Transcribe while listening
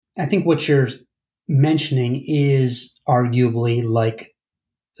I think what you're mentioning is arguably like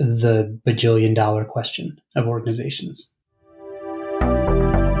the bajillion-dollar question of organizations.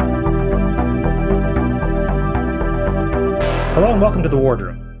 Hello and welcome to The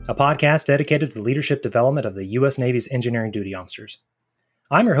Wardroom, a podcast dedicated to the leadership development of the U.S. Navy's engineering duty officers.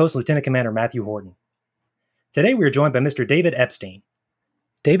 I'm your host, Lieutenant Commander Matthew Horton. Today we are joined by Mr. David Epstein.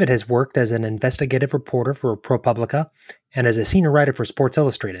 David has worked as an investigative reporter for ProPublica and as a senior writer for Sports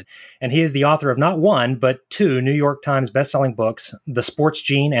Illustrated. And he is the author of not one, but two New York Times bestselling books, The Sports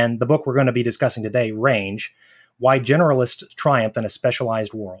Gene and the book we're going to be discussing today, Range, Why Generalists Triumph in a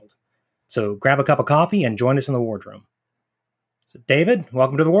Specialized World. So grab a cup of coffee and join us in the Wardroom. So David,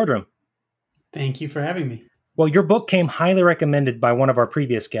 welcome to the Wardroom. Thank you for having me. Well, your book came highly recommended by one of our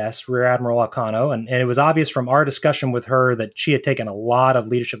previous guests, Rear Admiral Acano, and it was obvious from our discussion with her that she had taken a lot of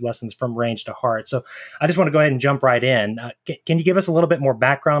leadership lessons from Range to heart. So I just want to go ahead and jump right in. Can you give us a little bit more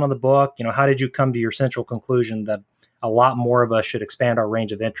background on the book? How did you come to your central conclusion that a lot more of us should expand our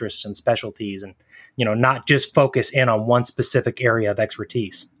range of interests and specialties and, not just focus in on one specific area of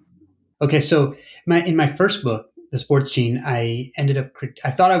expertise? Okay, so in my first book, The Sports Gene, I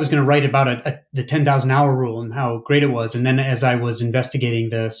thought I was going to write about the 10,000 hour rule and how great it was. And then as I was investigating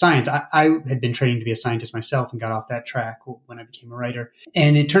the science, I had been training to be a scientist myself and got off that track when I became a writer.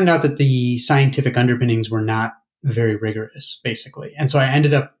 And it turned out that the scientific underpinnings were not very rigorous, basically. And so I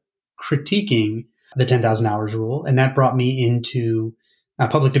ended up critiquing the 10,000 hours rule. And that brought me into a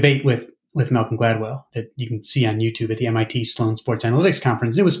public debate with Malcolm Gladwell that you can see on YouTube at the MIT Sloan Sports Analytics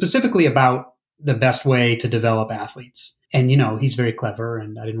Conference. It was specifically about the best way to develop athletes. And, he's very clever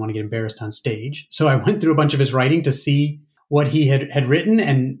and I didn't want to get embarrassed on stage. So I went through a bunch of his writing to see what he had written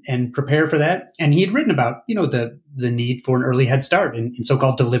and prepare for that. And he had written about, the need for an early head start in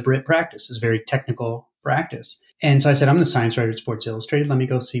so-called deliberate practice, is very technical practice. And so I said, I'm the science writer at Sports Illustrated. Let me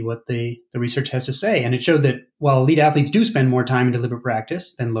go see what the research has to say. And it showed that while elite athletes do spend more time in deliberate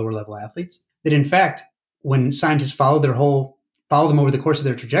practice than lower level athletes, that in fact, when scientists follow them over the course of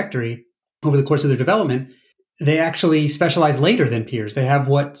their trajectory, over the course of their development, they actually specialize later than peers. They have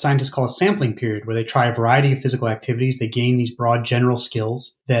what scientists call a sampling period, where they try a variety of physical activities. They gain these broad general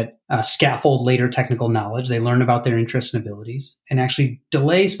skills that scaffold later technical knowledge. They learn about their interests and abilities and actually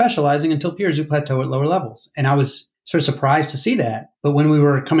delay specializing until peers who plateau at lower levels. And I was sort of surprised to see that. But when we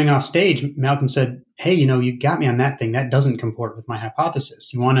were coming off stage, Malcolm said, hey, you got me on that thing. That doesn't comport with my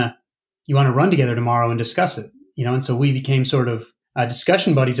hypothesis. You want to run together tomorrow and discuss it? And so we became sort of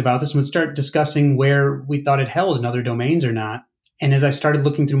discussion buddies about this and would start discussing where we thought it held in other domains or not. And as I started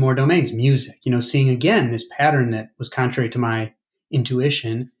looking through more domains, music, seeing again this pattern that was contrary to my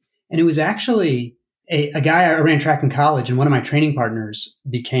intuition. And it was actually a guy I ran track in college, and one of my training partners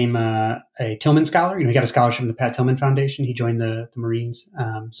became a Tillman scholar. He got a scholarship from the Pat Tillman Foundation. He joined the Marines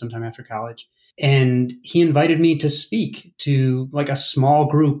sometime after college. And he invited me to speak to like a small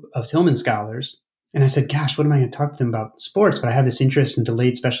group of Tillman scholars. And I said, gosh, what am I going to talk to them about sports? But I have this interest in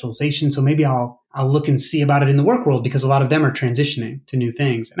delayed specialization. So maybe I'll look and see about it in the work world, because a lot of them are transitioning to new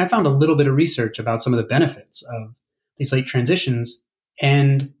things. And I found a little bit of research about some of the benefits of these late transitions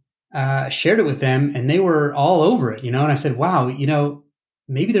and shared it with them. And they were all over it, And I said, wow,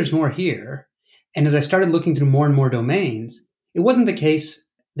 maybe there's more here. And as I started looking through more and more domains, it wasn't the case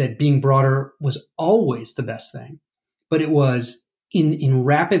that being broader was always the best thing, but it was in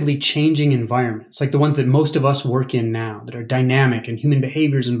rapidly changing environments, like the ones that most of us work in now, that are dynamic and human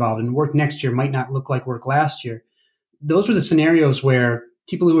behavior is involved, and work next year might not look like work last year. Those were the scenarios where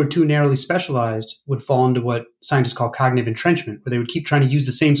people who were too narrowly specialized would fall into what scientists call cognitive entrenchment, where they would keep trying to use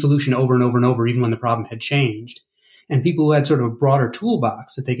the same solution over and over and over, even when the problem had changed. And people who had sort of a broader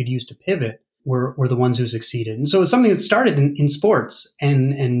toolbox that they could use to pivot were the ones who succeeded. And so it's something that started in sports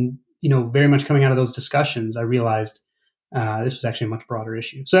and very much coming out of those discussions, I realized this was actually a much broader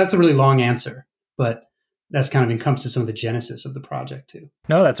issue. So that's a really long answer, but that's kind of encompasses some of the genesis of the project too.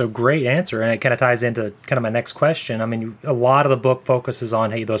 No, that's a great answer. And it kind of ties into kind of my next question. I mean, a lot of the book focuses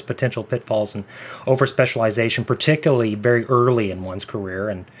on, those potential pitfalls and over-specialization, particularly very early in one's career.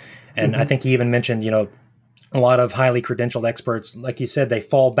 And I think you even mentioned, a lot of highly credentialed experts, like you said, they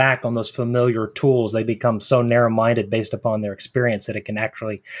fall back on those familiar tools. They become so narrow-minded based upon their experience that it can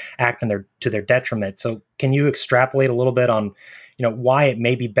actually act to their detriment. So can you extrapolate a little bit on, why it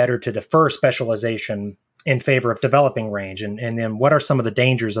may be better to defer specialization in favor of developing range? And then what are some of the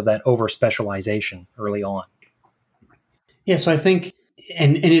dangers of that over-specialization early on? Yeah, so I think,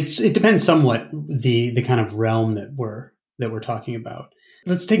 and it depends somewhat the kind of realm that we're talking about.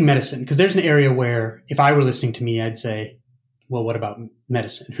 Let's take medicine, because there's an area where if I were listening to me, I'd say, well, what about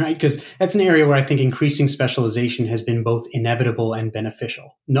medicine, right? Because that's an area where I think increasing specialization has been both inevitable and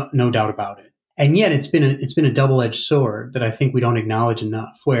beneficial, no doubt about it. And yet it's been a double-edged sword that I think we don't acknowledge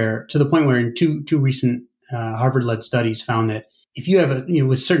enough, where to the point where in two recent Harvard-led studies found that if you have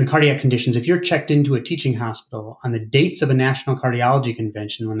with certain cardiac conditions, if you're checked into a teaching hospital on the dates of a national cardiology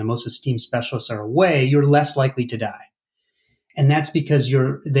convention when the most esteemed specialists are away, you're less likely to die. And that's because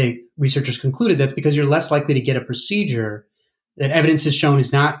the researchers concluded that's because you're less likely to get a procedure that evidence has shown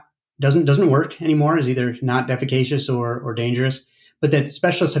doesn't work anymore, is either not efficacious or dangerous, but that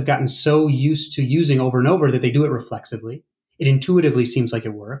specialists have gotten so used to using over and over that they do it reflexively. It intuitively seems like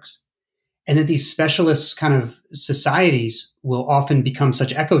it works. And that these specialist kind of societies will often become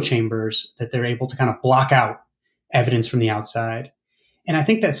such echo chambers that they're able to kind of block out evidence from the outside. And I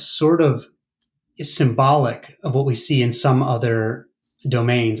think that's sort of is symbolic of what we see in some other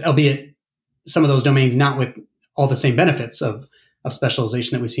domains, albeit some of those domains not with all the same benefits of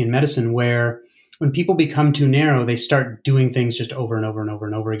specialization that we see in medicine, where when people become too narrow, they start doing things just over and over and over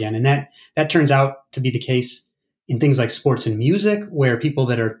and over again. And that turns out to be the case in things like sports and music, where people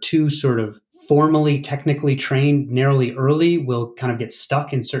that are too sort of formally, technically trained narrowly early will kind of get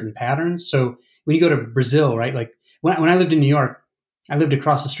stuck in certain patterns. So when you go to Brazil, right, like when I lived in New York, I lived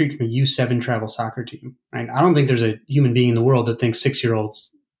across the street from a U7 travel soccer team. Right? I don't think there's a human being in the world that thinks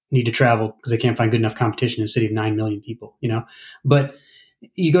 6-year-olds need to travel because they can't find good enough competition in a city of 9 million people, But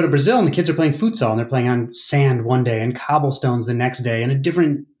you go to Brazil and the kids are playing futsal and they're playing on sand one day and cobblestones the next day in a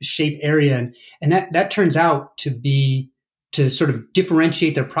different shape area. And that turns out to sort of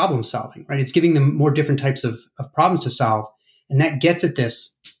differentiate their problem solving, right? It's giving them more different types of problems to solve. And that gets at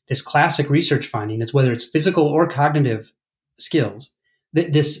this classic research finding that's whether it's physical or cognitive skills.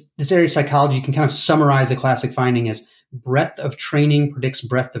 This area of psychology can kind of summarize a classic finding as breadth of training predicts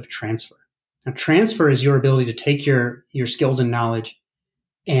breadth of transfer. Now, transfer is your ability to take your skills and knowledge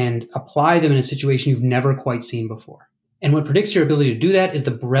and apply them in a situation you've never quite seen before. And what predicts your ability to do that is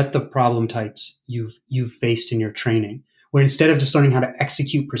the breadth of problem types you've faced in your training, where instead of just learning how to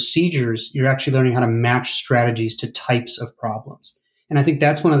execute procedures, you're actually learning how to match strategies to types of problems. And I think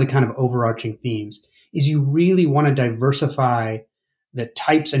that's one of the kind of overarching themes is you really want to diversify the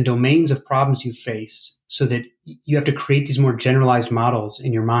types and domains of problems you face so that you have to create these more generalized models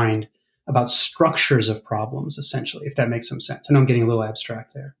in your mind about structures of problems, essentially, if that makes some sense. I know I'm getting a little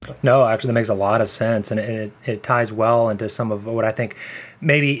abstract there. But. No, actually, that makes a lot of sense. And it ties well into some of what I think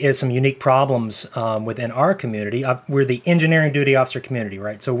maybe is some unique problems within our community. We're the engineering duty officer community,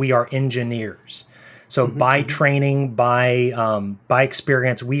 right? So we are engineers. So by training, by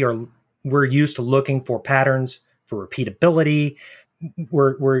experience, we're used to looking for patterns, for repeatability.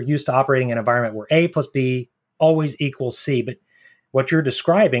 We're used to operating in an environment where A plus B always equals C. But what you're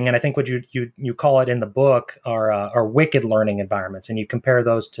describing, and I think what you call it in the book, are wicked learning environments, and you compare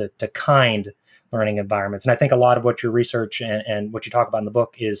those to kind learning environments. And I think a lot of what your research and what you talk about in the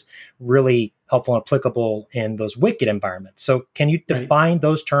book is really helpful and applicable in those wicked environments. So can you define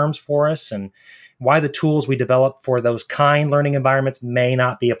those terms for us and why the tools we develop for those kind learning environments may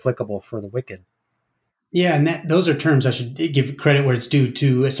not be applicable for the wicked? Yeah, and those are terms I should give credit where it's due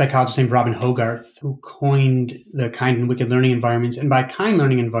to a psychologist named Robin Hogarth, who coined the kind and wicked learning environments. And by kind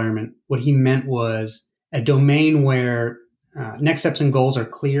learning environment, what he meant was a domain where next steps and goals are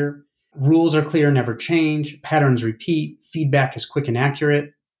clear, rules are clear, never change, patterns repeat, feedback is quick and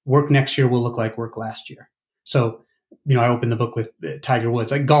accurate, work next year will look like work last year. So, I opened the book with Tiger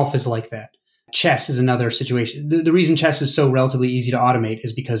Woods. Like golf is like that. Chess is another situation. The reason chess is so relatively easy to automate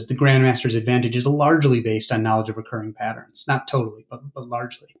is because the grandmaster's advantage is largely based on knowledge of recurring patterns. Not totally, but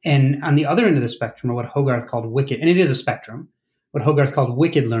largely. And on the other end of the spectrum are what Hogarth called wicked, and it is a spectrum, what Hogarth called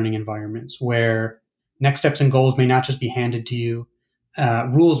wicked learning environments, where next steps and goals may not just be handed to you.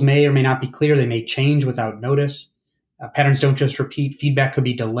 Rules may or may not be clear. They may change without notice. Patterns don't just repeat. Feedback could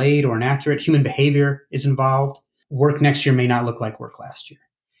be delayed or inaccurate. Human behavior is involved. Work next year may not look like work last year.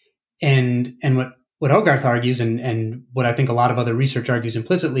 And what Hogarth argues, and what I think a lot of other research argues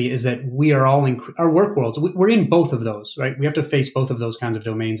implicitly, is that we are all in our work worlds. We're in both of those, right? We have to face both of those kinds of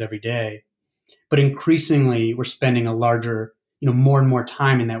domains every day. But increasingly, we're spending a larger, more and more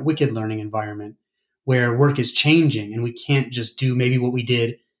time in that wicked learning environment where work is changing, and we can't just do maybe what we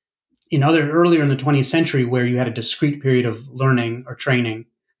did earlier in the 20th century, where you had a discrete period of learning or training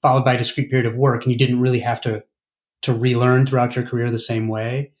followed by a discrete period of work, and you didn't really have to relearn throughout your career the same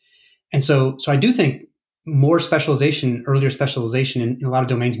way. And so I do think more specialization, earlier specialization in a lot of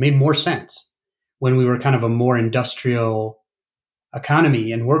domains made more sense when we were kind of a more industrial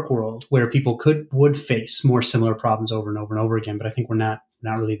economy and work world where people would face more similar problems over and over and over again. But I think we're not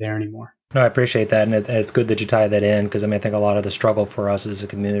really there anymore. No, I appreciate that. And it's good that you tie that in because I think a lot of the struggle for us as a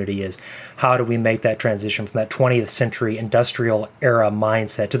community is how do we make that transition from that 20th century industrial era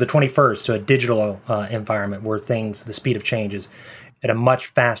mindset to the 21st, to a digital environment where the speed of change is at a much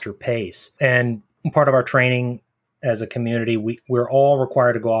faster pace. And part of our training as a community, we're all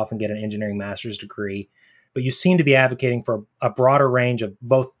required to go off and get an engineering master's degree. But you seem to be advocating for a broader range of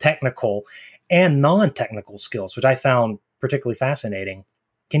both technical and non-technical skills, which I found particularly fascinating.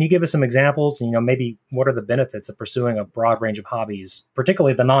 Can you give us some examples? Maybe what are the benefits of pursuing a broad range of hobbies,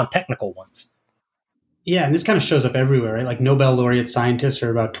 particularly the non-technical ones? Yeah, and this kind of shows up everywhere, right? Like Nobel laureate scientists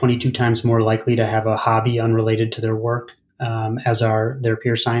are about 22 times more likely to have a hobby unrelated to their work, as are their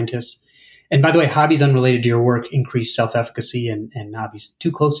peer scientists. And by the way, hobbies unrelated to your work increase self-efficacy, and hobbies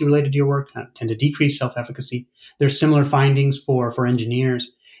too closely related to your work tend to decrease self-efficacy. There's similar findings for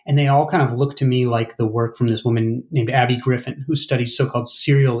engineers. And they all kind of look to me like the work from this woman named Abby Griffin, who studies so-called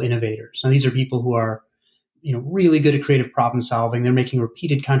serial innovators. Now, these are people who are, really good at creative problem solving. They're making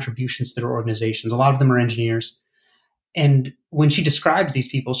repeated contributions to their organizations. A lot of them are engineers. And when she describes these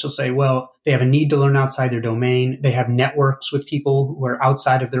people, she'll say, well, they have a need to learn outside their domain. They have networks with people who are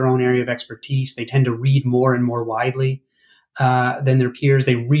outside of their own area of expertise. They tend to read more and more widely than their peers.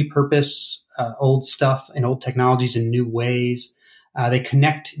 They repurpose old stuff and old technologies in new ways. They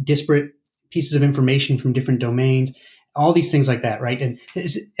connect disparate pieces of information from different domains, all these things like that, right? And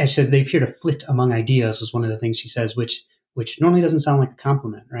as she says, they appear to flit among ideas was one of the things she says, which normally doesn't sound like a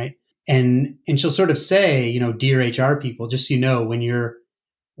compliment, right? And she'll sort of say, dear HR people, just so you know, when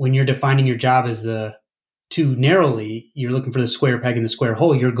you're defining your job as too narrowly, you're looking for the square peg in the square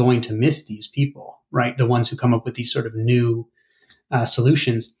hole, you're going to miss these people, right? The ones who come up with these sort of new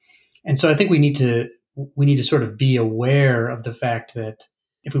solutions. And so I think we need to sort of be aware of the fact that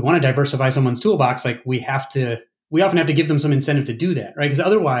if we want to diversify someone's toolbox, like we often have to give them some incentive to do that, right? Because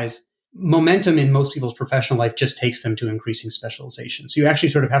otherwise, momentum in most people's professional life just takes them to increasing specialization. So you actually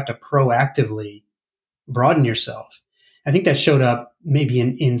sort of have to proactively broaden yourself. I think that showed up maybe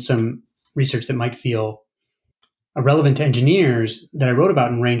in some research that might feel relevant to engineers that I wrote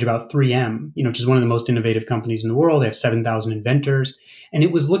about in Range about 3M, which is one of the most innovative companies in the world. They have 7,000 inventors. And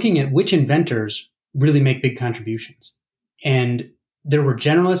it was looking at which inventors really make big contributions. And there were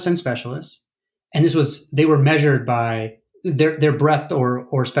generalists and specialists. And they were measured by their breadth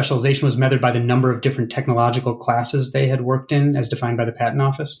or specialization was measured by the number of different technological classes they had worked in as defined by the Patent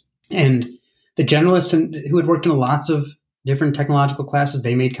Office. And the generalists who had worked in lots of different technological classes,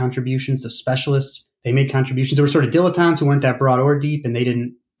 they made contributions. The specialists, they made contributions. There were sort of dilettantes who weren't that broad or deep, and they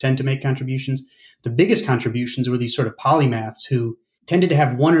didn't tend to make contributions. The biggest contributions were these sort of polymaths who tended to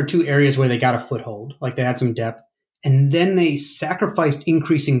have one or two areas where they got a foothold, like they had some depth, and then they sacrificed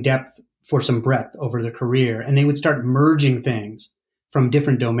increasing depth for some breadth over their career, and they would start merging things from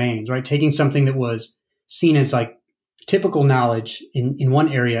different domains, right? Taking something that was seen as like typical knowledge in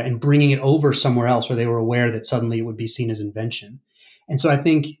one area and bringing it over somewhere else where they were aware that suddenly it would be seen as invention. And so I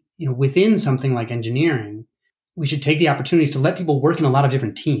think, within something like engineering, we should take the opportunities to let people work in a lot of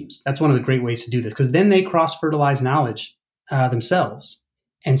different teams. That's one of the great ways to do this, because then they cross-fertilize knowledge themselves.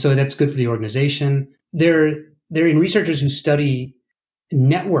 And so that's good for the organization. They're in researchers who study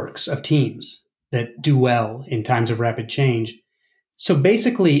networks of teams that do well in times of rapid change. So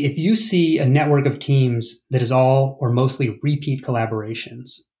basically, if you see a network of teams that is all or mostly repeat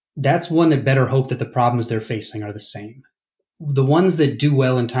collaborations, that's one that better hope that the problems they're facing are the same. The ones that do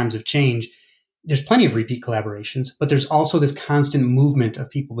well in times of change, there's plenty of repeat collaborations, but there's also this constant movement of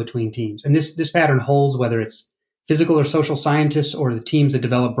people between teams. And this pattern holds whether it's physical or social scientists or the teams that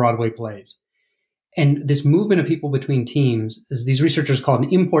develop Broadway plays. And this movement of people between teams is these researchers call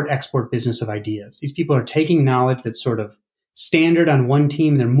an import-export business of ideas. These people are taking knowledge that's sort of standard on one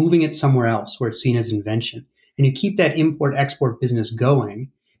team, and they're moving it somewhere else where it's seen as invention. And you keep that import-export business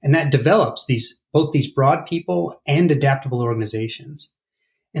going, and that develops both these broad people and adaptable organizations.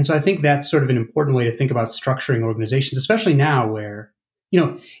 And so I think that's sort of an important way to think about structuring organizations, especially now where,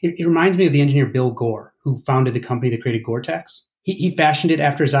 it reminds me of the engineer Bill Gore, who founded the company that created Gore-Tex. He fashioned it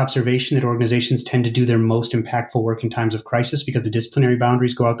after his observation that organizations tend to do their most impactful work in times of crisis because the disciplinary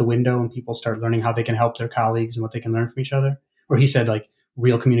boundaries go out the window and people start learning how they can help their colleagues and what they can learn from each other. Or he said, like,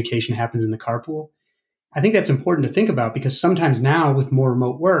 real communication happens in the carpool. I think that's important to think about because sometimes now with more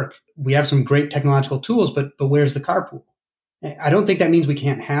remote work, we have some great technological tools, but where's the carpool? I don't think that means we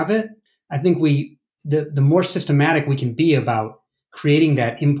can't have it. I think the more systematic we can be about creating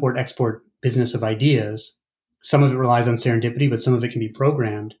that import-export business of ideas, some of it relies on serendipity, but some of it can be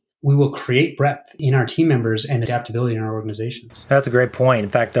programmed. we will create breadth in our team members and adaptability in our organizations. That's a great point. In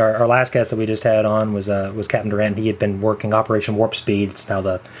fact, our last guest that we just had on was Captain Durant. He had been working Operation Warp Speed. It's now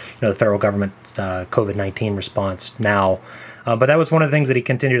the federal government COVID-19 response now. But that was one of the things that he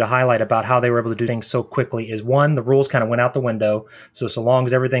continued to highlight about how they were able to do things so quickly. Is one, the rules kind of went out the window. So long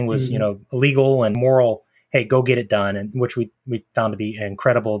as everything was legal and moral, hey, go get it done, and which we found to be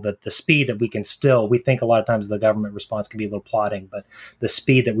incredible, that the speed that we think a lot of times the government response can be a little plodding, but the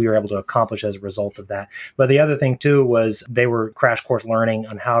speed that we were able to accomplish as a result of that. But the other thing too was they were crash course learning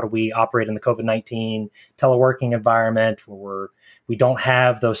on how do we operate in the COVID-19 teleworking environment where we don't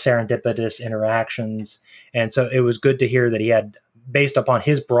have those serendipitous interactions. And so it was good to hear that he had, based upon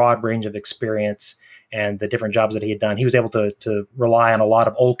his broad range of experience and the different jobs that he had done, he was able to rely on a lot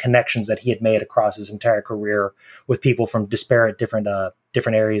of old connections that he had made across his entire career with people from disparate different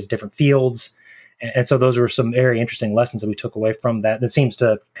areas, different fields. And so those were some very interesting lessons that we took away from that seems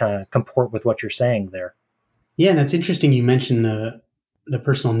to kind of comport with what you're saying there. Yeah, and that's interesting you mentioned the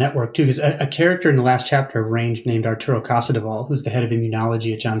personal network too, because a character in the last chapter of Range named Arturo Casadevall, who's the head of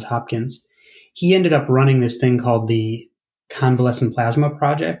immunology at Johns Hopkins, he ended up running this thing called the Convalescent Plasma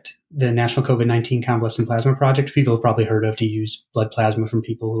Project, the National COVID-19 Convalescent Plasma Project. People have probably heard of, to use blood plasma from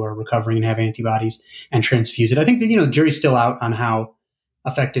people who are recovering and have antibodies and transfuse it. I think that, the jury's still out on how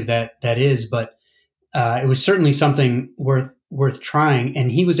effective that is, but it was certainly something worth trying. And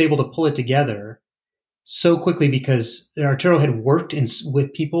he was able to pull it together so quickly because Arturo had worked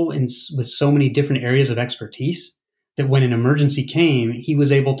with people with so many different areas of expertise that when an emergency came, he was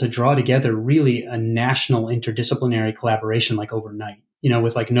able to draw together really a national interdisciplinary collaboration like overnight,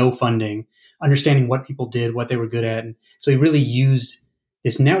 with like no funding, understanding what people did, what they were good at. And so he really used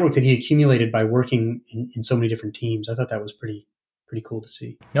this network that he accumulated by working in so many different teams. I thought that was pretty cool to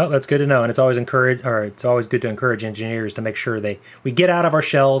see. No, that's good to know. And it's always good to encourage engineers to make sure we get out of our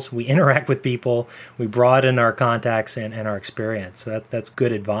shells, we interact with people, we broaden our contacts and our experience. So that's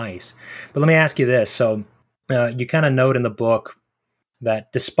good advice. But let me ask you this. So you kind of note in the book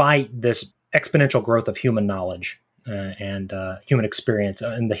that despite this exponential growth of human knowledge and human experience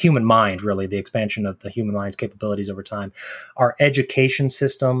and the human mind, really, the expansion of the human mind's capabilities over time, our education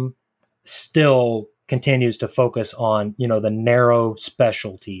system still continues to focus on, the narrow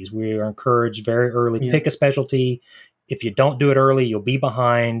specialties. We are encouraged very early, pick a specialty. If you don't do it early, you'll be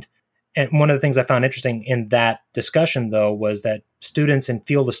behind. And one of the things I found interesting in that discussion, though, was that students in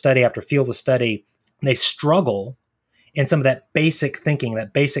field of study after field of study, they struggle in some of that basic thinking,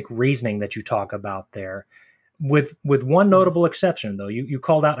 that basic reasoning that you talk about there, with one notable exception, though. You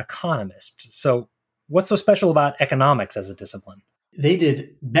called out economists. So what's so special about economics as a discipline? They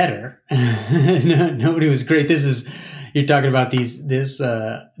did better. Nobody was great. You're talking about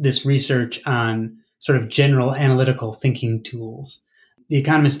this research on sort of general analytical thinking tools. The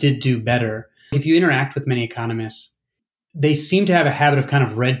economists did do better. If you interact with many economists, they seem to have a habit of kind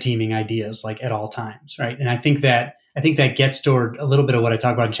of red teaming ideas like at all times, right? And I think that gets toward a little bit of what I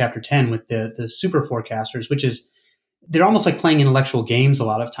talk about in chapter 10 with the super forecasters, which is they're almost like playing intellectual games a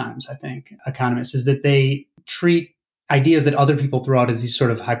lot of times. I think economists is that they treat ideas that other people throw out as these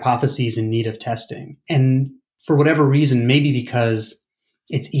sort of hypotheses in need of testing. And for whatever reason, maybe because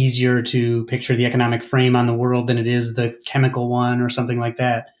it's easier to picture the economic frame on the world than it is the chemical one or something like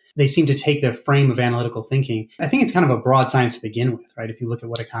that, they seem to take their frame of analytical thinking. I think it's kind of a broad science to begin with, right? If you look at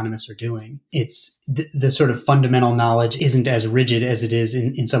what economists are doing, it's the sort of fundamental knowledge isn't as rigid as it is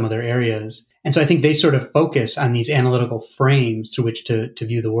in some other areas. And so I think they sort of focus on these analytical frames through which to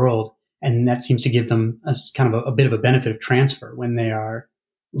view the world. And that seems to give them a bit of a benefit of transfer when they are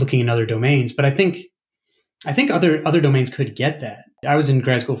looking in other domains. But I think other domains could get that. I was in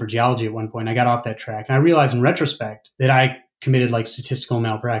grad school for geology at one point. I got off that track, and I realized in retrospect that I committed like statistical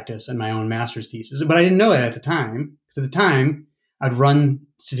malpractice in my own master's thesis. But I didn't know it at the time, because at the time I'd run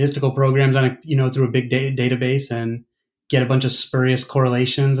statistical programs on through a big database and get a bunch of spurious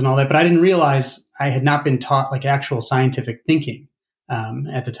correlations and all that. But I didn't realize I had not been taught like actual scientific thinking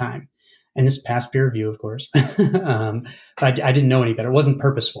at the time. And this passed peer review, of course. But I didn't know any better. It wasn't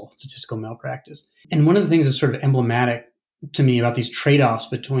purposeful statistical malpractice. And one of the things that's sort of emblematic to me about these trade-offs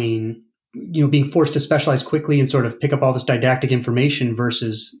between, being forced to specialize quickly and sort of pick up all this didactic information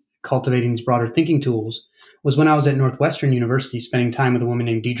versus cultivating these broader thinking tools was when I was at Northwestern University spending time with a woman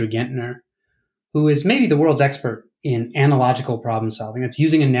named Deidre Gentner, who is maybe the world's expert in analogical problem solving. That's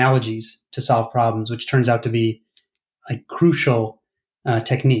using analogies to solve problems, which turns out to be a crucial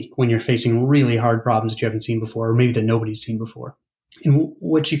technique when you're facing really hard problems that you haven't seen before, or maybe that nobody's seen before. And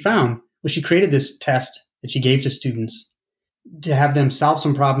what she found was she created this test that she gave to students to have them solve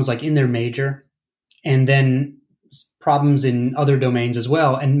some problems like in their major, and then problems in other domains as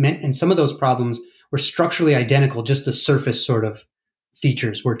well. And some of those problems were structurally identical, just the surface sort of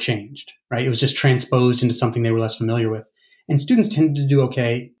features were changed, right? It was just transposed into something they were less familiar with. And students tended to do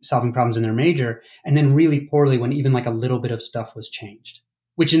okay solving problems in their major, and then really poorly when even like a little bit of stuff was changed,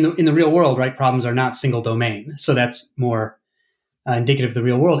 which in the real world, right, problems are not single domain. So that's more indicative of the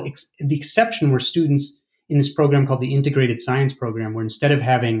real world. The exception were students in this program called the Integrated Science Program, where instead of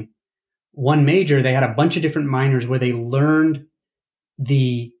having one major, they had a bunch of different minors where they learned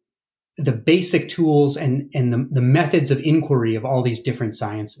the basic tools and the methods of inquiry of all these different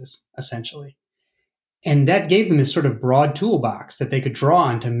sciences, essentially. And that gave them this sort of broad toolbox that they could draw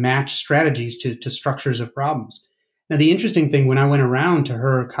on to match strategies to structures of problems. Now, the interesting thing, when I went around to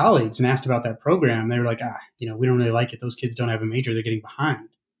her colleagues and asked about that program, they were like, we don't really like it. Those kids don't have a major. They're getting behind.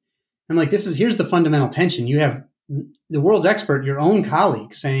 I'm like, here's the fundamental tension. You have the world's expert, your own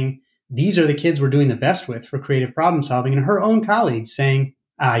colleague, saying, these are the kids we're doing the best with for creative problem solving. And her own colleagues saying,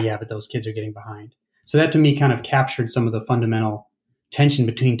 yeah, but those kids are getting behind. So that to me kind of captured some of the fundamental tension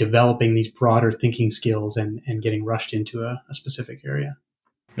between developing these broader thinking skills and getting rushed into a specific area.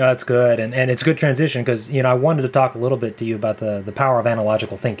 No, that's good. And it's a good transition because, I wanted to talk a little bit to you about the power of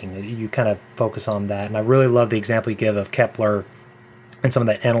analogical thinking. You kind of focus on that. And I really love the example you give of Kepler and some of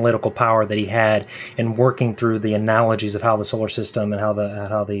that analytical power that he had in working through the analogies of how the solar system and how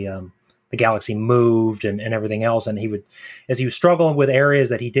the galaxy moved and everything else. And as he was struggling with areas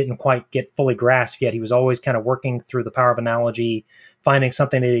that he didn't quite get fully grasped yet, he was always kind of working through the power of analogy, finding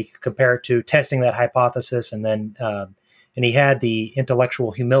something that he could compare it to, testing that hypothesis. And then, and he had the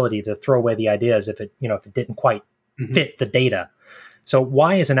intellectual humility to throw away the ideas if it didn't quite fit the data. So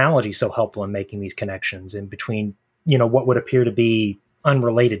why is analogy so helpful in making these connections in between, what would appear to be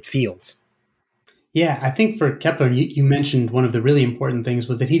unrelated fields? Yeah, I think for Kepler, you mentioned one of the really important things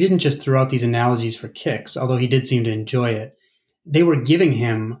was that he didn't just throw out these analogies for kicks, although he did seem to enjoy it. They were giving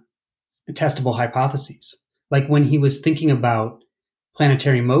him testable hypotheses. Like when he was thinking about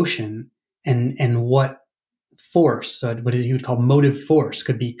planetary motion and what force, what he would call motive force,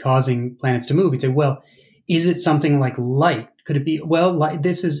 could be causing planets to move, he'd say, well, is it something like light? Could it be, well, light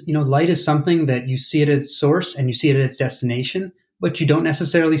is something that you see it at its source and you see it at its destination, but you don't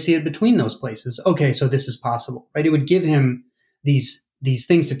necessarily see it between those places. Okay, so this is possible, right? It would give him these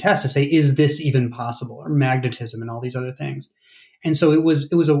things to test to say, is this even possible? Or magnetism and all these other things. And so it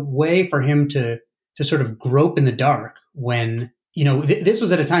was a way for him to sort of grope in the dark when, this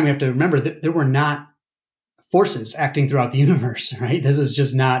was at a time, you have to remember that there were not forces acting throughout the universe, right? This was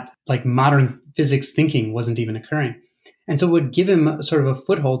just not like modern physics thinking wasn't even occurring. And so it would give him sort of a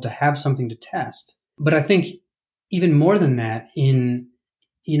foothold to have something to test. But I think even more than that, in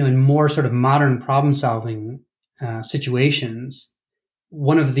more sort of modern problem solving situations,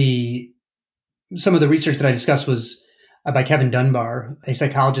 some of the research that I discussed was by Kevin Dunbar, a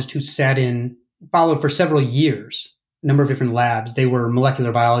psychologist who followed for several years, a number of different labs. They were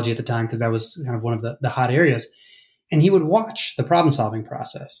molecular biology at the time because that was kind of one of the hot areas. And he would watch the problem solving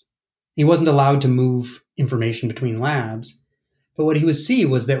process. He wasn't allowed to move information between labs. But what he would see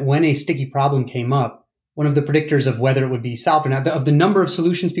was that when a sticky problem came up, one of the predictors of whether it would be solved or not, of the number of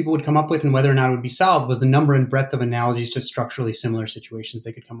solutions people would come up with and whether or not it would be solved, was the number and breadth of analogies to structurally similar situations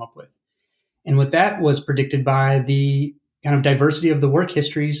they could come up with. And what that was predicted by the kind of diversity of the work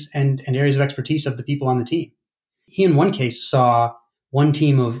histories and areas of expertise of the people on the team. He, in one case, saw one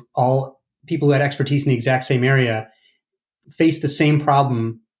team of all people who had expertise in the exact same area face the same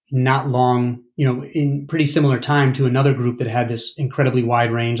problem not long, in pretty similar time to another group that had this incredibly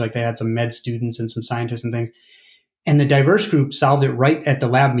wide range, like they had some med students and some scientists and things. And the diverse group solved it right at the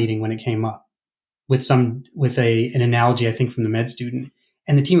lab meeting when it came up with an analogy, I think, from the med student.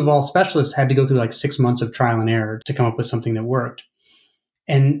 And the team of all specialists had to go through like 6 months of trial and error to come up with something that worked.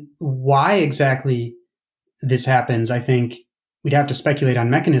 And why exactly this happens, I think we'd have to speculate on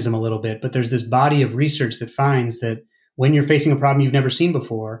mechanism a little bit, but there's this body of research that finds that when you're facing a problem you've never seen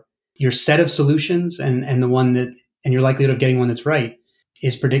before, your set of solutions and your likelihood of getting one that's right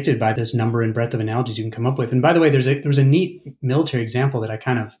is predicted by this number and breadth of analogies you can come up with. And by the way, there was a neat military example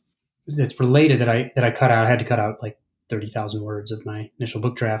that's related that I cut out. I had to cut out like 30,000 words of my initial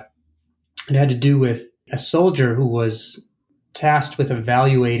book draft. It had to do with a soldier who was tasked with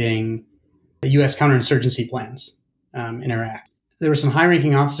evaluating the U.S. counterinsurgency plans in Iraq. There were some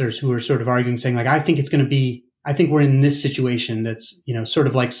high-ranking officers who were sort of arguing, saying, like, I think we're in this situation that's, sort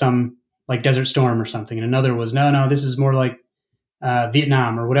of like like Desert Storm or something. And another was, no, this is more like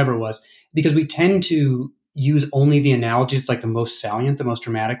Vietnam or whatever it was, because we tend to use only the analogies, like the most salient, the most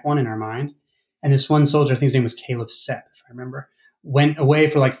dramatic one in our minds. And this one soldier, I think his name was Caleb Sepp, if I remember, went away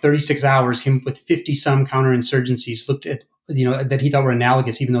for like 36 hours, came up with 50 some counterinsurgencies, looked at, that he thought were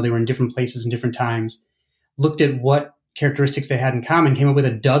analogous, even though they were in different places and different times, looked at what characteristics they had in common, came up with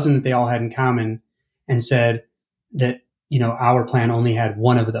a dozen that they all had in common, and said that, our plan only had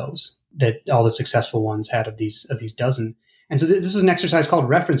one of those, that all the successful ones had of these dozen. And so this is an exercise called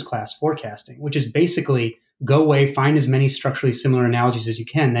reference class forecasting, which is basically go away, find as many structurally similar analogies as you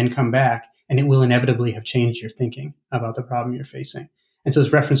can, then come back, and it will inevitably have changed your thinking about the problem you're facing. And so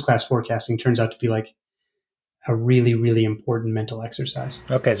this reference class forecasting turns out to be like a really, really important mental exercise.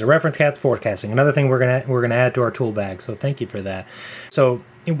 Okay, so reference class forecasting, another thing we're gonna add to our tool bag. So thank you for that. So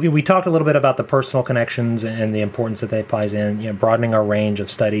we talked a little bit about the personal connections and the importance that they plays in, broadening our range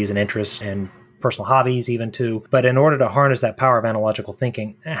of studies and interests and personal hobbies even too. But in order to harness that power of analogical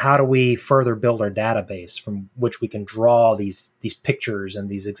thinking, how do we further build our database from which we can draw these pictures and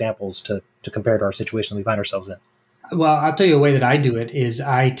these examples to compare to our situation we find ourselves in? Well, I'll tell you a way that I do it is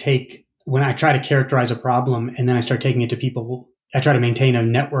when I try to characterize a problem and then I start taking it to people, I try to maintain a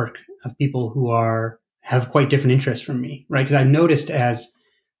network of people who have quite different interests from me, right? Because I've noticed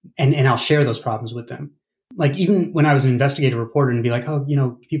and I'll share those problems with them. Like even when I was an investigative reporter and be like,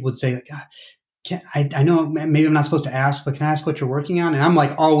 people would say like, I know maybe I'm not supposed to ask, but can I ask what you're working on? And I'm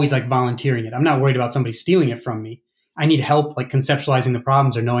like always like volunteering it. I'm not worried about somebody stealing it from me. I need help like conceptualizing the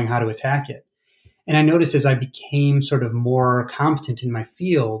problems or knowing how to attack it. And I noticed as I became sort of more competent in my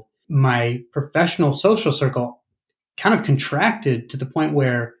field, my professional social circle kind of contracted to the point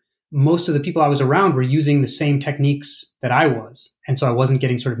where most of the people I was around were using the same techniques that I was. And so I wasn't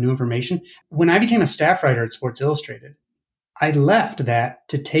getting sort of new information. When I became a staff writer at Sports Illustrated, I left that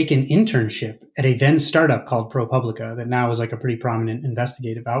to take an internship at a then startup called ProPublica that now is like a pretty prominent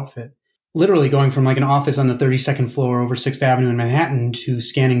investigative outfit. Literally going from like an office on the 32nd floor over 6th Avenue in Manhattan to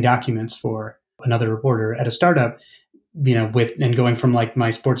scanning documents for another reporter at a startup, and going from like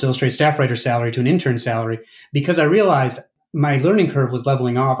my Sports Illustrated staff writer salary to an intern salary, because I realized my learning curve was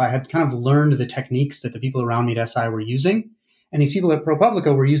leveling off. I had kind of learned the techniques that the people around me at SI were using. And these people at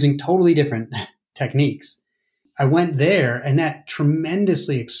ProPublica were using totally different techniques. I went there and that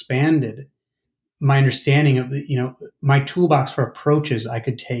tremendously expanded my understanding of my toolbox for approaches I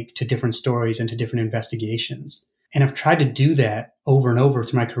could take to different stories and to different investigations. And I've tried to do that over and over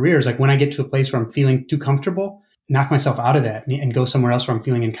through my career. It's like when I get to a place where I'm feeling too comfortable, knock myself out of that and go somewhere else where I'm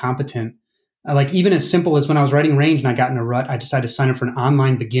feeling incompetent. Like even as simple as when I was writing Range and I got in a rut, I decided to sign up for an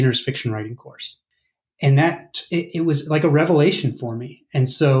online beginner's fiction writing course. And that it was like a revelation for me. And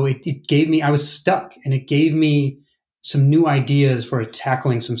so it gave me, I was stuck, and it gave me some new ideas for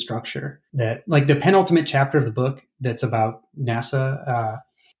tackling some structure that, like the penultimate chapter of the book that's about NASA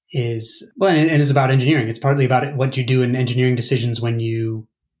is about engineering. It's partly about what you do in engineering decisions when you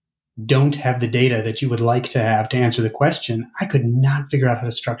don't have the data that you would like to have to answer the question. I could not figure out how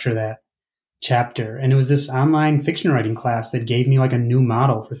to structure that chapter. And it was this online fiction writing class that gave me like a new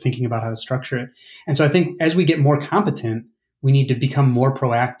model for thinking about how to structure it. And so I think as we get more competent, we need to become more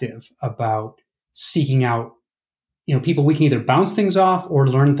proactive about seeking out, people we can either bounce things off or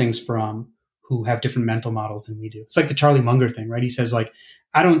learn things from who have different mental models than we do. It's like the Charlie Munger thing, right? He says like,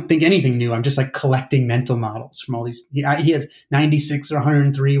 I don't think anything new. I'm just like collecting mental models from all these. He has 96 or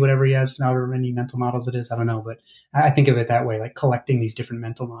 103, whatever he has, however many mental models it is. I don't know, but I think of it that way, like collecting these different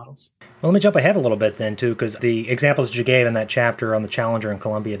mental models. Well, let me jump ahead a little bit then too, because the examples that you gave in that chapter on the Challenger and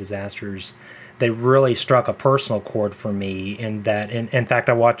Columbia disasters, they really struck a personal chord for me in that. In fact,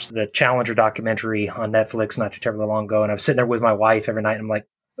 I watched the Challenger documentary on Netflix not too terribly long ago, and I was sitting there with my wife every night, and I'm like,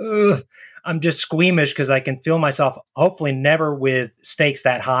 ugh, I'm just squeamish because I can feel myself, hopefully never with stakes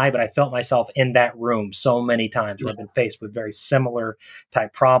that high, but I felt myself in that room so many times where I've been faced with very similar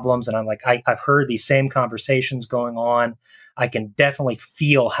type problems. And I'm like, I've heard these same conversations going on. I can definitely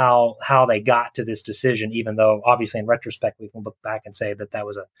feel how they got to this decision, even though obviously in retrospect, we can look back and say that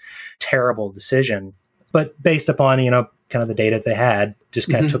was a terrible decision. But based upon, kind of the data that they had, just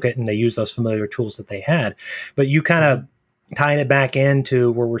kind of took it and they used those familiar tools that they had. But you kind of tying it back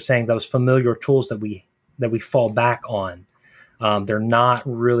into where we're saying those familiar tools that we fall back on, they're not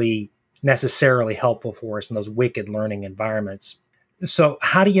really necessarily helpful for us in those wicked learning environments. So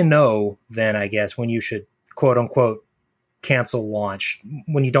how do you know then, I guess, when you should quote unquote cancel launch,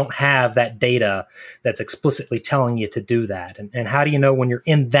 when you don't have that data that's explicitly telling you to do that? And how do you know when you're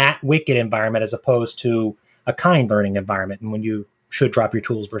in that wicked environment as opposed to a kind learning environment, and when you should drop your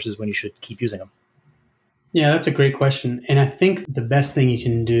tools versus when you should keep using them? Yeah, that's a great question. And I think the best thing you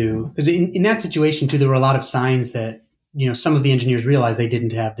can do, because in that situation too, there were a lot of signs that, some of the engineers realized they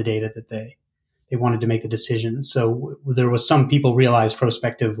didn't have the data that they wanted to make the decision. So there was some people realized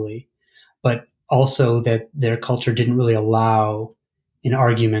prospectively, but also that their culture didn't really allow an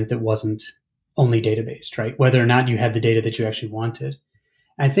argument that wasn't only data-based, right? Whether or not you had the data that you actually wanted.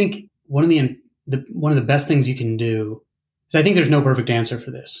 I think one of the best things you can do is, I think there's no perfect answer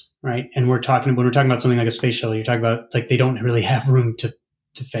for this, right? And when we're talking about something like a space shuttle, you're talking about like they don't really have room to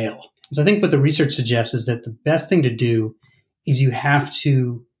fail. So I think what the research suggests is that the best thing to do is you have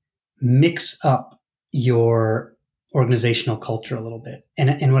to mix up your organizational culture a little bit.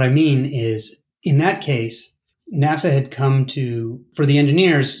 And what I mean is, in that case, NASA had come for the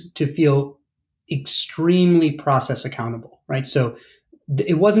engineers to feel extremely process accountable, right? So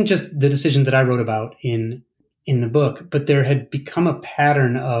it wasn't just the decision that I wrote about in the book, but there had become a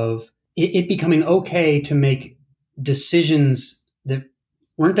pattern of it becoming okay to make decisions that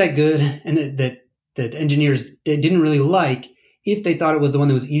weren't that good and that engineers didn't really like if they thought it was the one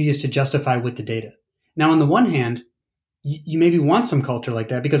that was easiest to justify with the data. Now, on the one hand, you maybe want some culture like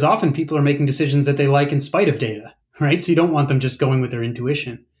that, because often people are making decisions that they like in spite of data, right? So you don't want them just going with their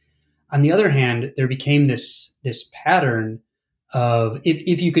intuition. On the other hand, there became this pattern of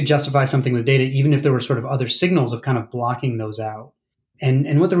if you could justify something with data, even if there were sort of other signals, of kind of blocking those out.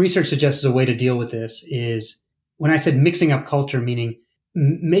 And what the research suggests is a way to deal with this is, when I said mixing up culture, meaning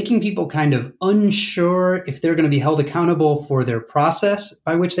making people kind of unsure if they're going to be held accountable for their process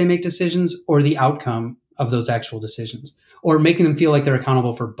by which they make decisions or the outcome of those actual decisions, or making them feel like they're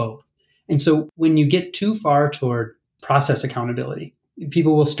accountable for both. And so when you get too far toward process accountability,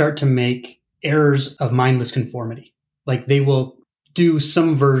 people will start to make errors of mindless conformity. Like they will do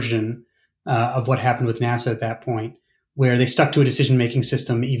some version of what happened with NASA at that point, where they stuck to a decision-making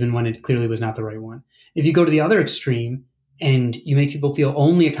system even when it clearly was not the right one. If you go to the other extreme and you make people feel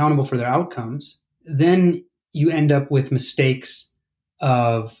only accountable for their outcomes, then you end up with mistakes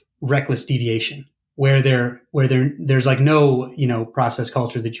of reckless deviation, where there's like no, process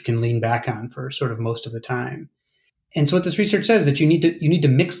culture that you can lean back on for sort of most of the time. And so what this research says is that you need to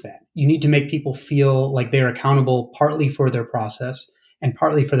mix that. You need to make people feel like they're accountable partly for their process and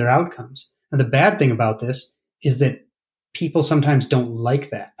partly for their outcomes. And the bad thing about this is that people sometimes don't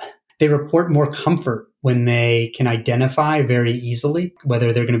like that. They report more comfort when they can identify very easily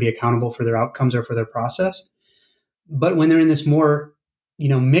whether they're going to be accountable for their outcomes or for their process. But when they're in this more,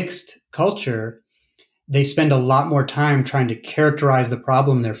 mixed culture, they spend a lot more time trying to characterize the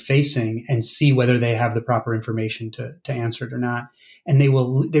problem they're facing and see whether they have the proper information to answer it or not. And they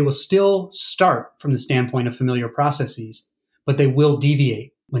will still start from the standpoint of familiar processes, but they will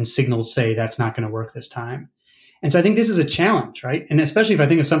deviate when signals say that's not going to work this time. And so I think this is a challenge, right? And especially if I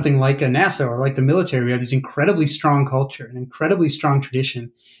think of something like a NASA or like the military, we have this incredibly strong culture, an incredibly strong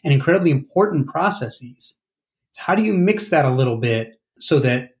tradition, and incredibly important processes. How do you mix that a little bit so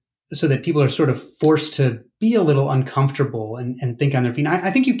that people are sort of forced to be a little uncomfortable and think on their feet?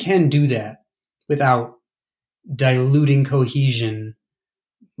 I think you can do that without diluting cohesion,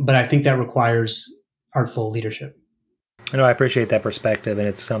 but I think that requires artful leadership. I appreciate that perspective, and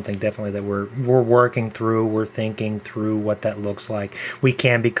it's something definitely that we're working through. We're thinking through what that looks like. We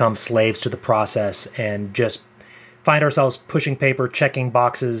can become slaves to the process and just find ourselves pushing paper, checking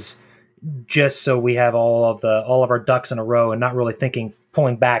boxes, just so we have all of our ducks in a row, and not really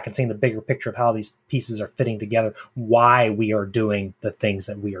pulling back and seeing the bigger picture of how these pieces are fitting together, why we are doing the things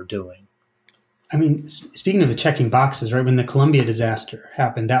that we are doing. I mean, speaking of the checking boxes, right, when the Columbia disaster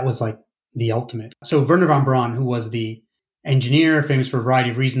happened, that was like the ultimate. So Wernher von Braun, who was the engineer, famous for a variety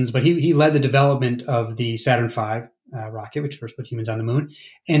of reasons, but he led the development of the Saturn V rocket, which first put humans on the moon.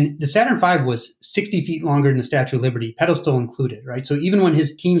 And the Saturn V was 60 feet longer than the Statue of Liberty, pedestal included, right? So even when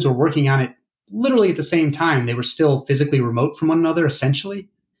his teams were working on it literally at the same time, they were still physically remote from one another, essentially.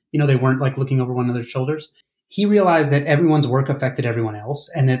 They weren't like looking over one another's shoulders. He realized that everyone's work affected everyone else,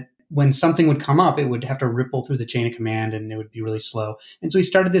 and that when something would come up, it would have to ripple through the chain of command and it would be really slow. And so he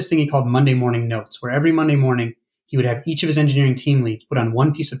started this thing he called Monday morning notes, where every Monday morning he would have each of his engineering team leads put on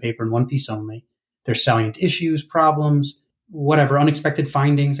one piece of paper and one piece only their salient issues, problems, whatever, unexpected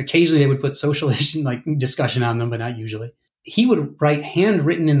findings. Occasionally they would put social issue, like discussion on them, but not usually. He would write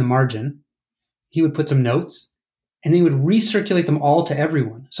handwritten in the margin. He would put some notes, and then he would recirculate them all to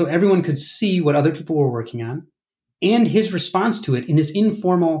everyone, so everyone could see what other people were working on and his response to it in his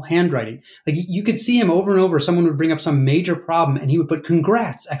informal handwriting. Like you could see him over and over. Someone would bring up some major problem and he would put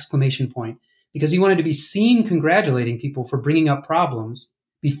 "congrats!" because he wanted to be seen congratulating people for bringing up problems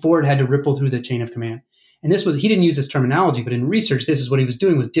before it had to ripple through the chain of command. And he didn't use this terminology, but in research, this is what he was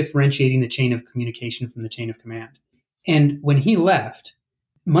doing, was differentiating the chain of communication from the chain of command. And when he left,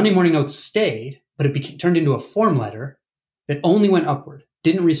 Monday morning notes stayed, but it turned into a form letter that only went upward,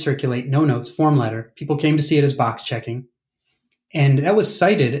 didn't recirculate, no notes, form letter. People came to see it as box checking. And that was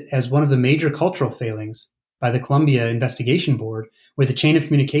cited as one of the major cultural failings by the Columbia Investigation Board, where the chain of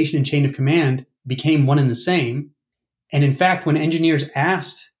communication and chain of command became one and the same. And in fact, when engineers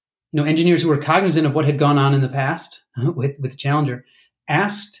asked, engineers who were cognizant of what had gone on in the past with the Challenger,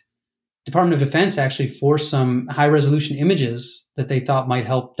 asked Department of Defense actually for some high resolution images that they thought might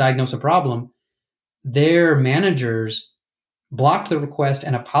help diagnose a problem, their managers blocked the request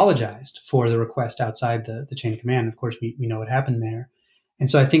and apologized for the request outside the chain of command. Of course, we know what happened there. And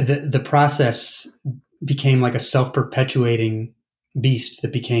so I think the process became like a self-perpetuating beast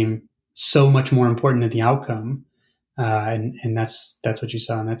that became so much more important than the outcome. And that's what you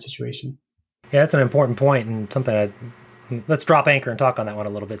saw in that situation. Yeah, that's an important point and something let's drop anchor and talk on that one a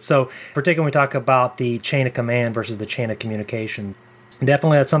little bit. So particularly when we talk about the chain of command versus the chain of communication,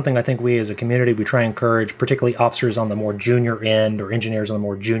 definitely that's something I think we as a community, we try and encourage, particularly officers on the more junior end or engineers on the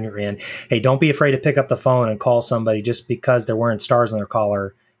more junior end. Hey, don't be afraid to pick up the phone and call somebody just because they're wearing stars on their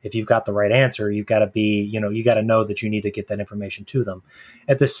collar. If you've got the right answer, you've got to be, you got to know that you need to get that information to them.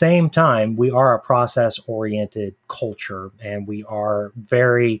 At the same time, we are a process-oriented culture, and we are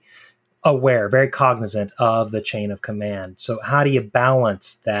very aware, very cognizant of the chain of command. So how do you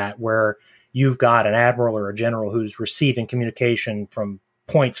balance that where you've got an admiral or a general who's receiving communication from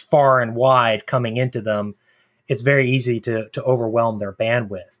points far and wide coming into them? It's very easy to overwhelm their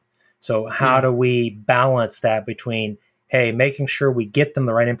bandwidth. So how do we balance that between, hey, making sure we get them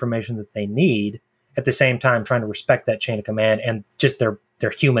the right information that they need, at the same time trying to respect that chain of command and just their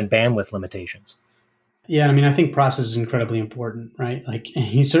human bandwidth limitations? Yeah, I mean, I think process is incredibly important, right? Like,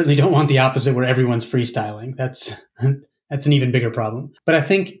 you certainly don't want the opposite where everyone's freestyling. That's an even bigger problem. But I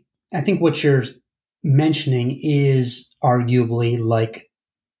think what you're mentioning is arguably like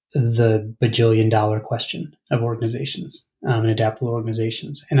the bajillion-dollar question of organizations and adaptable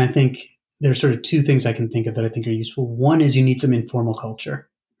organizations. And I think there's sort of two things I can think of that I think are useful. One is you need some informal culture,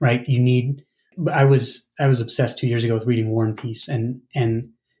 right? I was obsessed 2 years ago with reading War and Peace, and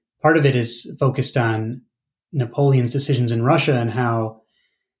part of it is focused on Napoleon's decisions in Russia and how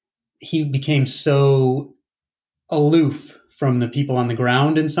he became so aloof from the people on the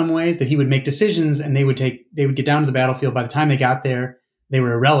ground in some ways that he would make decisions and they would get down to the battlefield. By the time they got there, they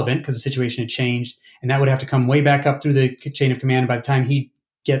were irrelevant because the situation had changed, and that would have to come way back up through the chain of command. By the time he'd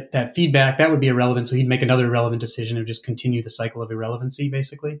get that feedback, that would be irrelevant. So he'd make another irrelevant decision and just continue the cycle of irrelevancy,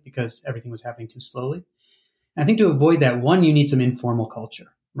 basically, because everything was happening too slowly. And I think to avoid that, one, you need some informal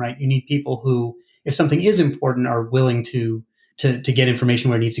culture, right? You need people who, if something is important, are willing to get information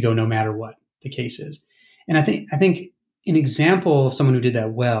where it needs to go, no matter what the case is. And I think an example of someone who did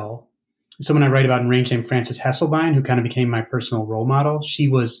that well, someone I write about in Range named Frances Hesselbein, who kind of became my personal role model. She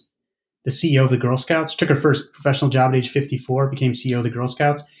was the CEO of the Girl Scouts, took her first professional job at age 54, became CEO of the Girl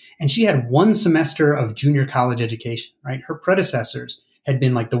Scouts. And she had one semester of junior college education, right? Her predecessors had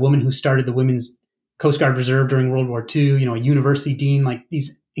been like the woman who started the Women's Coast Guard Reserve during World War II, a university dean, like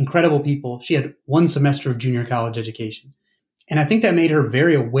these incredible people. She had one semester of junior college education. And I think that made her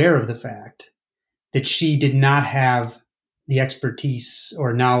very aware of the fact that she did not have the expertise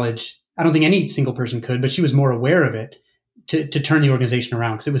or knowledge. I don't think any single person could, but she was more aware of it to turn the organization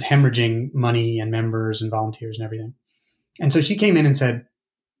around because it was hemorrhaging money and members and volunteers and everything. And so she came in and said,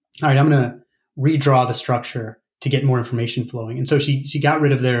 all right, I'm going to redraw the structure to get more information flowing. And so she got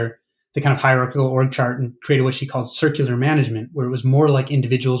rid of the kind of hierarchical org chart and created what she called circular management, where it was more like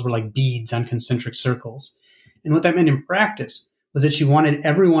individuals were like beads on concentric circles. And what that meant in practice was that she wanted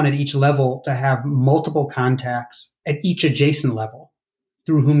everyone at each level to have multiple contacts at each adjacent level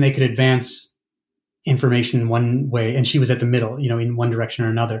through whom they could advance information in one way. And she was at the middle, in one direction or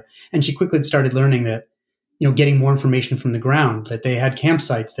another. And she quickly started learning that, getting more information from the ground, that they had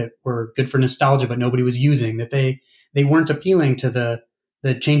campsites that were good for nostalgia, but nobody was using, that they weren't appealing to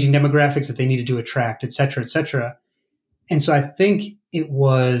the changing demographics that they needed to attract, et cetera, et cetera. And so I think it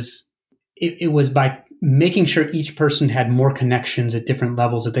was by making sure each person had more connections at different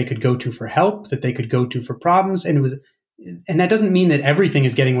levels that they could go to for help, that they could go to for problems. And that doesn't mean that everything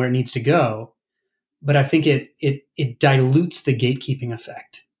is getting where it needs to go, but I think it dilutes the gatekeeping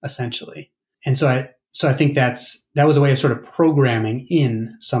effect, essentially. And so I think that was a way of sort of programming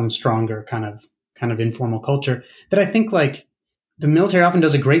in some stronger kind of informal culture that I think like the military often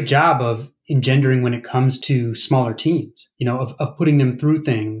does a great job of engendering when it comes to smaller teams, of putting them through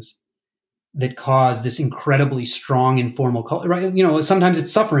things that cause this incredibly strong informal culture, right? Sometimes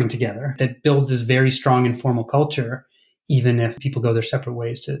it's suffering together that builds this very strong informal culture, even if people go their separate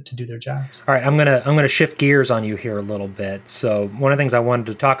ways to do their jobs. All right, I'm gonna shift gears on you here a little bit. So one of the things I wanted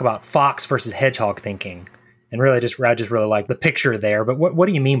to talk about, fox versus hedgehog thinking, and really I just really like the picture there. But what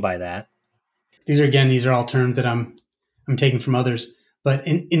do you mean by that? These are all terms that I'm I'm taking from others. But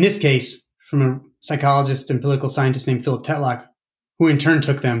in this case, from a psychologist and political scientist named Philip Tetlock, who in turn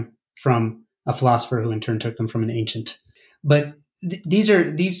took them from a philosopher who in turn took them from an ancient. But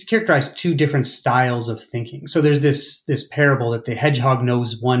these characterize two different styles of thinking. So there's this parable that the hedgehog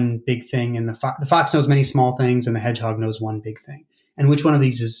knows one big thing, and the fox knows many small things, and the hedgehog knows one big thing. And which one of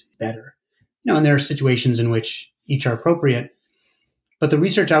these is better? And there are situations in which each are appropriate. But the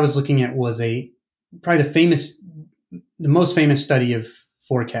research I was looking at was probably the most famous study of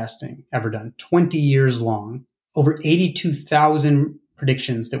forecasting ever done, 20 years long, over 82,000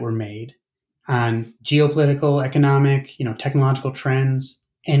 predictions that were made on geopolitical, economic, technological trends.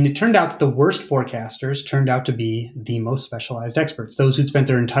 And it turned out that the worst forecasters turned out to be the most specialized experts, those who'd spent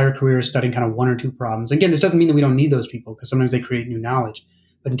their entire career studying kind of one or two problems. Again, this doesn't mean that we don't need those people, because sometimes they create new knowledge.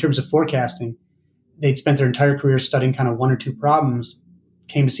 But in terms of forecasting, they'd spent their entire career studying kind of one or two problems,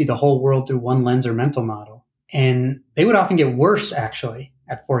 came to see the whole world through one lens or mental model. And they would often get worse, actually,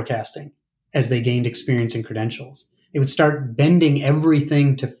 at forecasting as they gained experience and credentials. They would start bending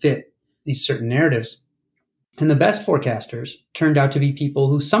everything to fit these certain narratives. And the best forecasters turned out to be people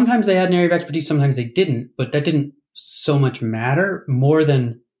who sometimes they had an area of expertise, sometimes they didn't, but that didn't so much matter. More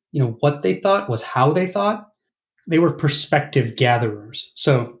than, what they thought was how they thought. They were perspective gatherers.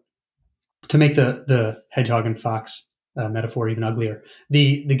 So to make the hedgehog and fox metaphor even uglier,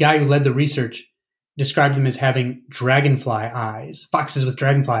 the guy who led the research described them as having dragonfly eyes, foxes with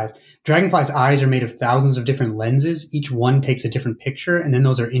dragonfly eyes. Dragonfly's eyes are made of thousands of different lenses. Each one takes a different picture, and then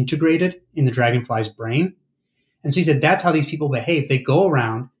those are integrated in the dragonfly's brain. And so he said that's how these people behave. They go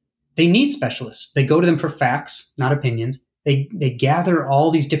around, they need specialists. They go to them for facts, not opinions. They gather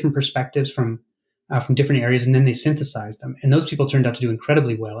all these different perspectives from different areas, and then they synthesize them. And those people turned out to do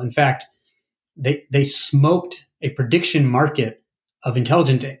incredibly well. In fact, they smoked a prediction market of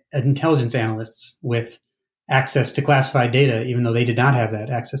intelligence analysts with access to classified data, even though they did not have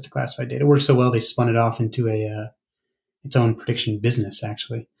that access to classified data. It worked so well, they spun it off into its own prediction business,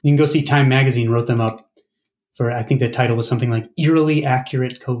 actually. You can go see Time Magazine wrote them up for, I think the title was something like Eerily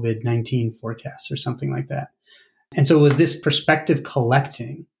Accurate COVID-19 Forecasts or something like that. And so it was this perspective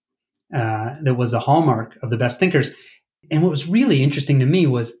collecting that was the hallmark of the best thinkers. And what was really interesting to me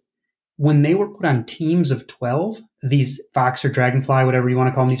was when they were put on teams of 12, these fox or dragonfly, whatever you want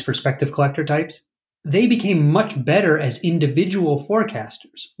to call them, these perspective collector types, they became much better as individual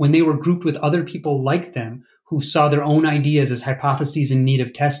forecasters when they were grouped with other people like them who saw their own ideas as hypotheses in need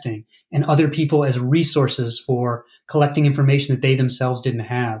of testing and other people as resources for collecting information that they themselves didn't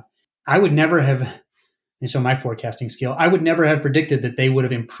have. I would never have, and so my forecasting skill, I would never have predicted that they would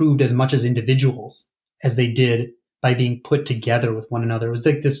have improved as much as individuals as they did by being put together with one another. It was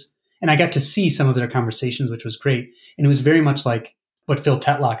like this. And I got to see some of their conversations, which was great. And it was very much like what Phil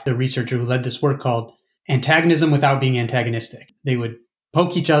Tetlock, the researcher who led this work, called antagonism without being antagonistic. They would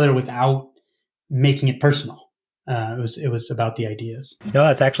poke each other without making it personal. It was about the ideas.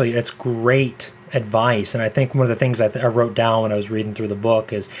 It's great advice. And I think one of the things I wrote down when I was reading through the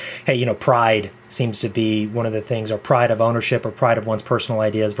book is, hey, pride seems to be one of the things, or pride of ownership or pride of one's personal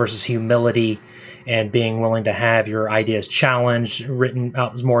ideas versus humility and being willing to have your ideas challenged, written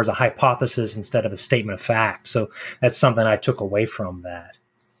out more as a hypothesis instead of a statement of fact. So that's something I took away from that.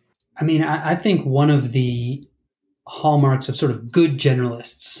 I mean, I think one of the hallmarks of sort of good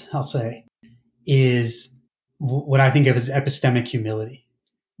generalists, I'll say, is what I think of as epistemic humility.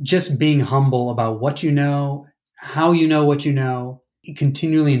 Just being humble about what you know, how you know what you know,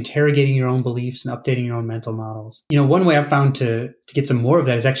 continually interrogating your own beliefs and updating your own mental models. One way I've found to get some more of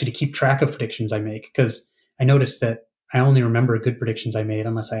that is actually to keep track of predictions I make, because I noticed that I only remember good predictions I made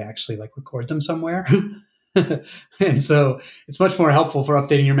unless I actually record them somewhere. And so it's much more helpful for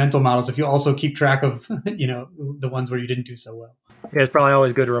updating your mental models if you also keep track of, the ones where you didn't do so well. Yeah, it's probably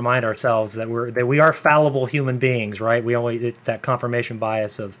always good to remind ourselves that we are fallible human beings, right? We always that confirmation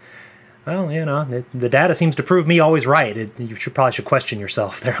bias of, well, the data seems to prove me always right. You probably should question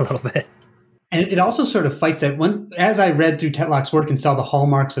yourself there a little bit. And it also sort of fights that as I read through Tetlock's work and saw the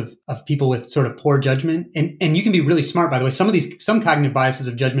hallmarks of people with sort of poor judgment, and you can be really smart, by the way. Some cognitive biases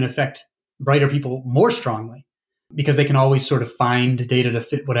of judgment affect brighter people more strongly because they can always sort of find data to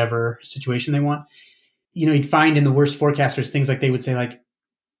fit whatever situation they want. You'd find in the worst forecasters things like they would say,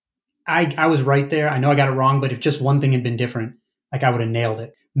 I was right there. I know I got it wrong, but if just one thing had been different, I would have nailed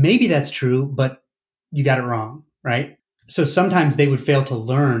it. Maybe that's true, but you got it wrong, right? So sometimes they would fail to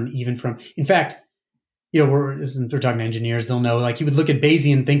learn even from, in fact, we're talking to engineers, they'll know, you would look at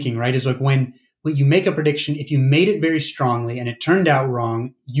Bayesian thinking, right? Is when you make a prediction, if you made it very strongly and it turned out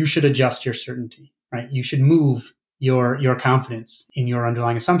wrong, you should adjust your certainty, right? You should move your confidence in your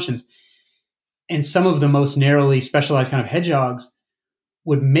underlying assumptions. And some of the most narrowly specialized kind of hedgehogs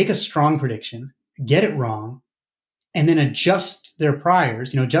would make a strong prediction, get it wrong, and then adjust their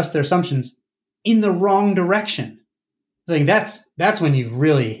priors, adjust their assumptions in the wrong direction. I think that's when you've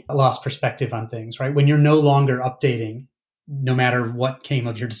really lost perspective on things, right? When you're no longer updating, no matter what came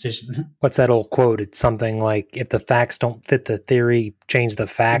of your decision. What's that old quote? It's something like, if the facts don't fit the theory, change the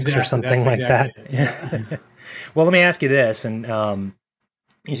facts, exactly, or something like exactly that. Yeah. Well, let me ask you this. And,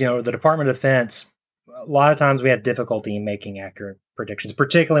 the Department of Defense, a lot of times we have difficulty in making accurate predictions,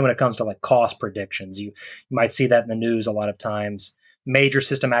 particularly when it comes to like cost predictions. You might see that in the news a lot of times. Major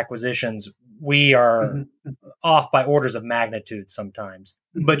system acquisitions, we are off by orders of magnitude sometimes.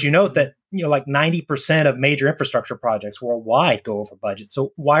 But you note that, like 90% of major infrastructure projects worldwide go over budget.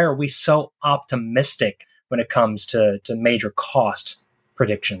 So why are we so optimistic when it comes to major cost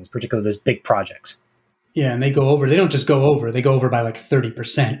predictions, particularly those big projects? Yeah, and they go over. They don't just go over. They go over by like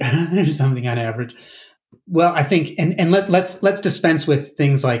 30% or something on average. Well, I think, and let's dispense with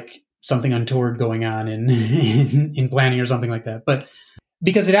things like something untoward going on in planning or something like that. But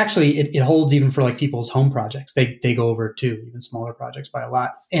because it holds even for like people's home projects, they go over too, even smaller projects by a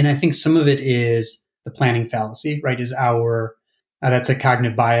lot. And I think some of it is the planning fallacy, right? That's a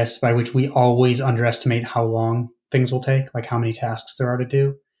cognitive bias by which we always underestimate how long things will take, like how many tasks there are to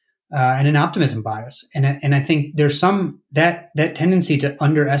do. And an optimism bias. And I think there's that tendency to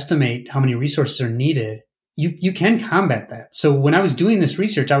underestimate how many resources are needed. You can combat that. So when I was doing this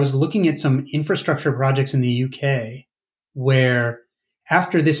research, I was looking at some infrastructure projects in the UK where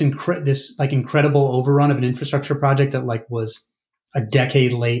after this incredible overrun of an infrastructure project that like was a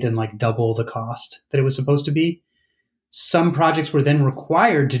decade late and like double the cost that it was supposed to be, some projects were then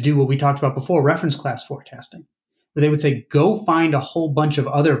required to do what we talked about before, reference class forecasting, where they would say, go find a whole bunch of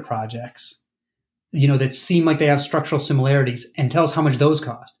other projects, that seem like they have structural similarities and tell us how much those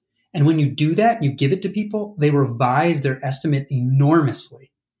cost. And when you do that and you give it to people, they revise their estimate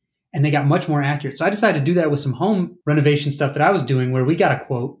enormously and they got much more accurate. So I decided to do that with some home renovation stuff that I was doing where we got a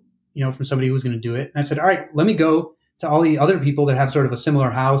quote, from somebody who was going to do it. And I said, all right, let me go to all the other people that have sort of a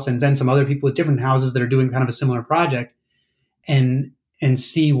similar house and then some other people with different houses that are doing kind of a similar project and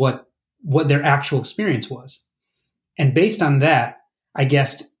see what their actual experience was. And based on that, I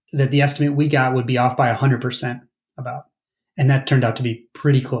guessed that the estimate we got would be off by 100% about. And that turned out to be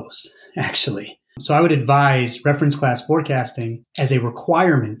pretty close, actually. So I would advise reference class forecasting as a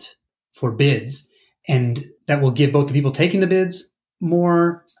requirement for bids. And that will give both the people taking the bids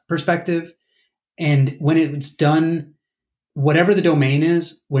more perspective. And when it's done, whatever the domain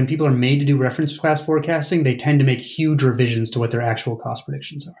is, when people are made to do reference class forecasting, they tend to make huge revisions to what their actual cost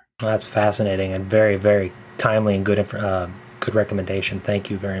predictions are. Well, that's fascinating and very, very timely and good recommendation. Thank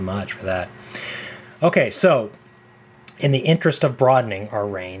you very much for that. Okay, so in the interest of broadening our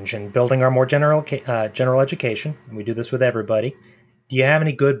range and building our more general education, and we do this with everybody, do you have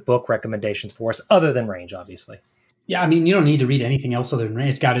any good book recommendations for us other than range, obviously? Yeah, I mean, you don't need to read anything else other than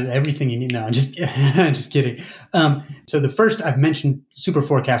range. It's got everything you need. No, I'm just kidding. So the first, I've mentioned super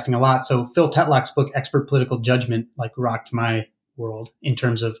forecasting a lot. So Phil Tetlock's book, Expert Political Judgment, like rocked my world in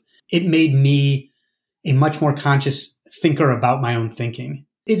terms of it made me a much more conscious thinker about my own thinking.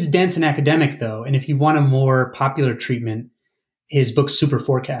 It's dense and academic, though. And if you want a more popular treatment, his book, Super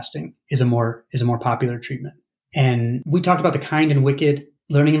Forecasting, is a more popular treatment. And we talked about the kind and wicked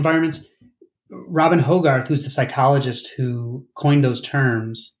learning environments. Robin Hogarth, who's the psychologist who coined those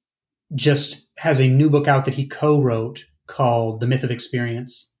terms, just has a new book out that he co-wrote called The Myth of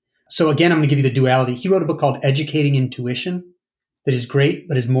Experience. So again, I'm going to give you the duality. He wrote a book called Educating Intuition that is great,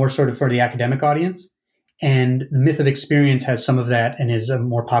 but is more sort of for the academic audience. And The Myth of Experience has some of that and is a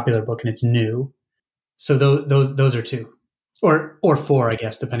more popular book and it's new. So those are two. Or four, I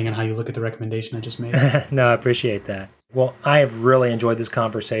guess, depending on how you look at the recommendation I just made. No, I appreciate that. Well, I have really enjoyed this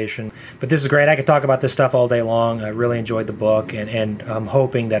conversation, but this is great. I could talk about this stuff all day long. I really enjoyed the book, and I'm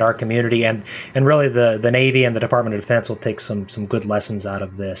hoping that our community and really the Navy and the Department of Defense will take some good lessons out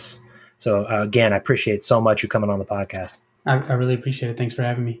of this. So again, I appreciate so much you coming on the podcast. I really appreciate it. Thanks for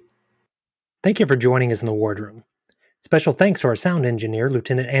having me. Thank you for joining us in the Wardroom. Special thanks to our sound engineer,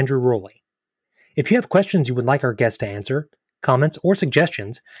 Lieutenant Andrew Rowley. If you have questions you would like our guest to answer, comments, or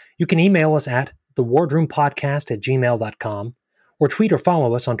suggestions, you can email us at thewardroompodcast@gmail.com or tweet or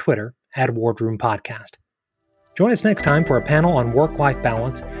follow us on Twitter @wardroompodcast. Join us next time for a panel on work-life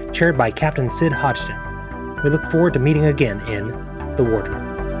balance chaired by Captain Sid Hodgson. We look forward to meeting again in The Wardroom.